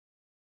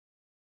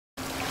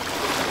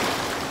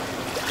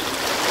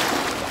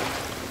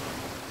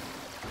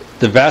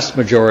The vast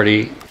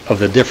majority of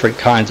the different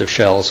kinds of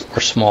shells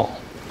are small,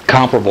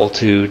 comparable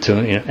to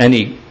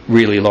any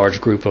really large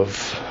group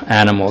of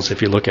animals.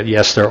 If you look at,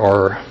 yes, there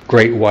are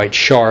great white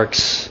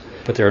sharks,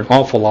 but there are an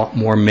awful lot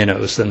more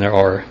minnows than there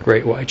are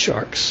great white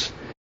sharks.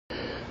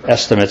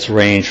 Estimates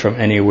range from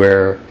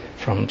anywhere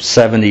from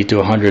 70 to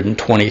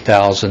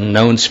 120,000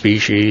 known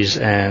species,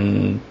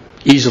 and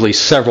easily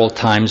several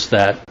times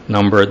that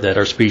number that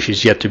are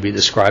species yet to be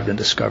described and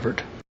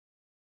discovered.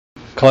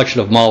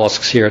 Collection of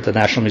mollusks here at the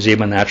National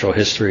Museum of Natural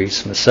History,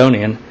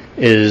 Smithsonian,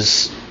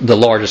 is the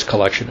largest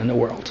collection in the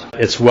world.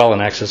 It's well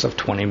in excess of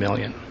 20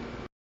 million.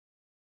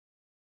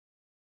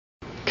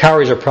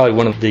 Cowries are probably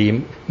one of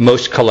the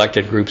most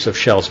collected groups of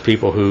shells.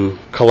 People who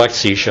collect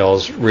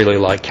seashells really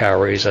like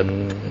cowries,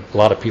 and a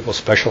lot of people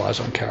specialize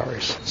on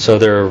cowries. So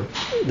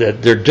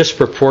they're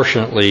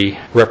disproportionately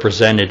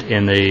represented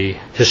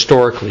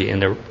historically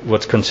in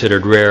what's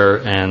considered rare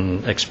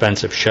and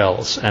expensive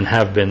shells, and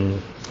have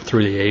been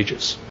through the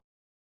ages.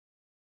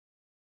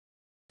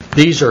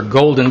 These are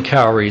golden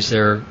cowries.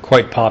 They're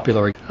quite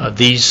popular.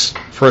 These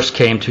first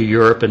came to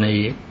Europe in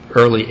the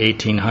early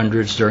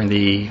 1800s during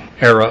the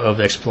era of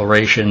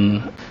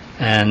exploration,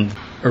 and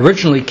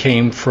originally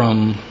came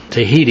from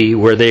Tahiti,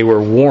 where they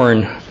were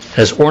worn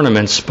as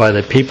ornaments by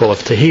the people of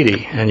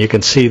Tahiti. And you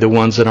can see the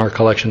ones in our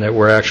collection that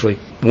were actually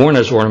worn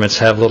as ornaments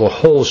have little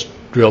holes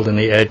drilled in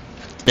the edge.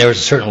 There was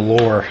a certain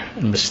lore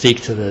and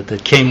mystique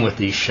that came with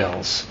these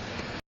shells.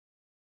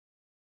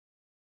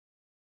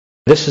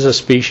 This is a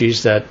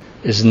species that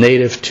is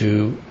native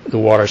to the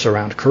waters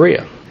around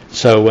Korea.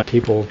 So when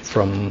people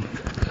from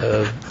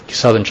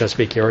southern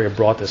Chesapeake area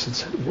brought this and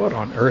said, "What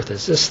on earth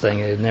is this thing?"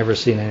 They had never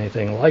seen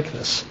anything like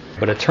this.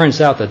 But it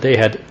turns out that they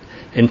had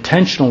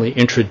intentionally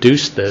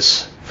introduced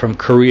this from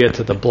Korea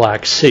to the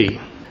Black Sea.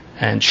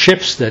 And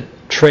ships that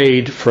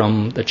trade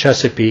from the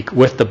Chesapeake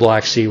with the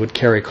Black Sea would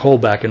carry coal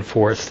back and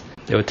forth.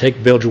 They would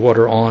take bilge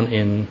water on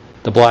in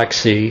the Black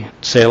Sea,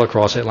 sail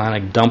across the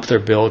Atlantic, dump their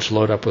bilge,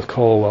 load up with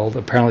coal. Well,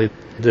 apparently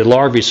the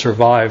larvae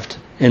survived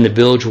in the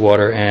bilge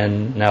water,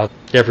 and now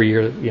every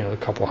year, a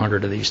couple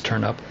hundred of these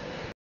turn up.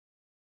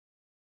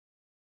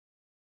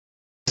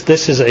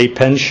 This is a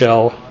pen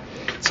shell.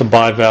 It's a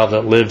bivalve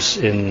that lives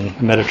in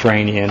the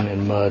Mediterranean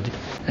in mud.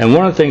 And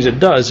one of the things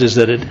it does is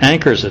that it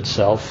anchors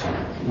itself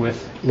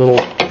with little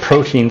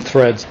protein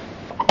threads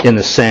in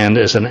the sand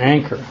as an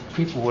anchor.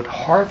 People would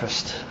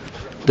harvest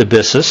the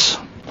byssus,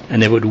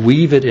 and they would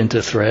weave it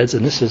into threads,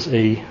 and this is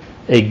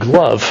a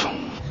glove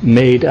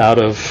made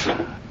out of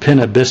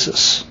pinna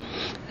byssus.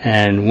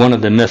 And one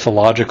of the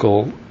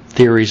mythological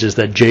theories is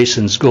that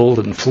Jason's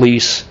golden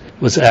fleece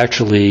was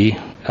actually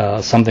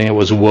something that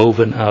was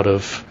woven out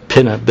of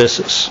pinna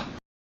byssus.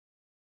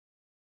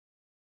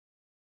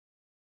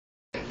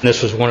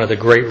 This was one of the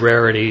great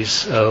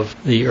rarities of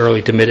the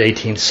early to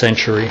mid-18th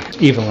century.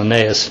 Even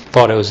Linnaeus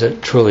thought it was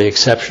truly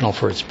exceptional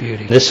for its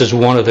beauty. This is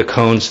one of the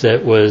cones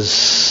that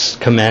was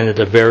commanded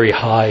a very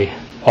high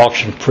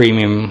auction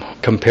premium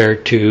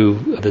compared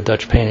to the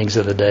Dutch paintings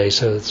of the day,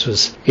 so this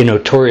was a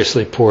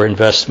notoriously poor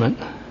investment.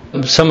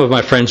 Some of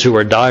my friends who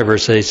are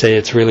divers, they say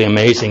it's really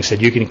amazing.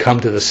 Said you can come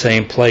to the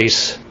same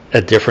place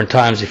at different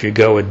times. If you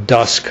go at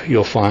dusk,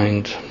 you'll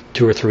find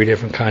 2 or 3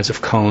 different kinds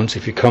of cones.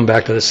 If you come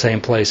back to the same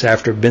place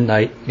after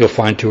midnight, you'll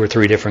find 2 or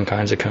 3 different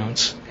kinds of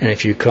cones. And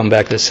if you come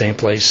back to the same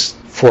place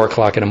 4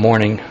 o'clock in the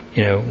morning,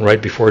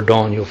 right before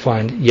dawn, you'll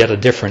find yet a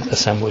different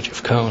assemblage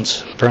of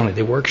cones. Apparently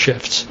they work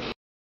shifts.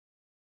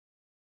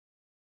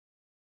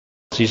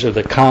 These are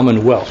the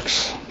common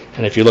whelks.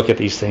 And if you look at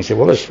these things, you say,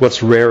 well,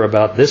 what's rare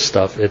about this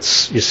stuff?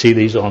 You see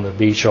these on the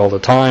beach all the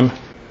time.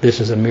 This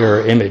is a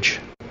mirror image.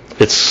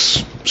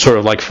 It's sort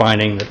of like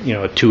finding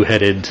a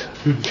two-headed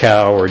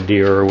cow or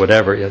deer or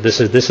whatever. This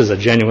is a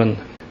genuine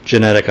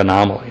genetic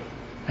anomaly.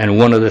 And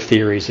one of the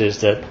theories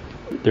is that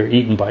they're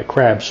eaten by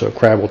crabs, so a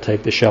crab will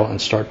take the shell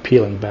and start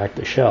peeling back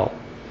the shell.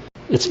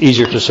 It's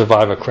easier to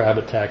survive a crab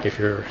attack if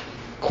you're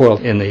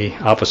coiled in the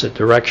opposite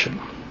direction.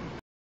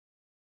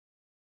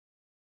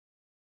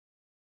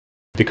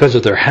 Because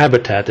of their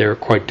habitat, they're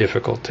quite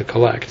difficult to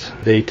collect.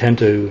 They tend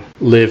to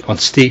live on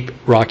steep,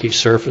 rocky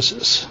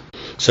surfaces.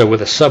 So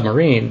with a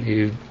submarine,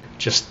 you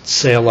just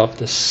sail up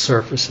this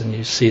surface and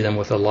you see them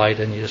with a light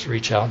and you just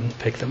reach out and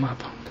pick them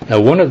up. Now,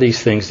 one of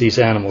these things these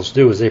animals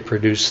do is they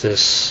produce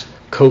this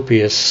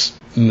copious,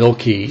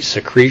 milky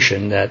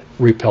secretion that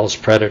repels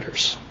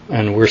predators.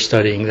 And we're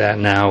studying that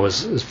now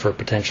as for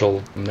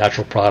potential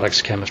natural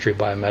products, chemistry,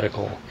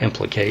 biomedical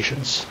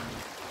implications.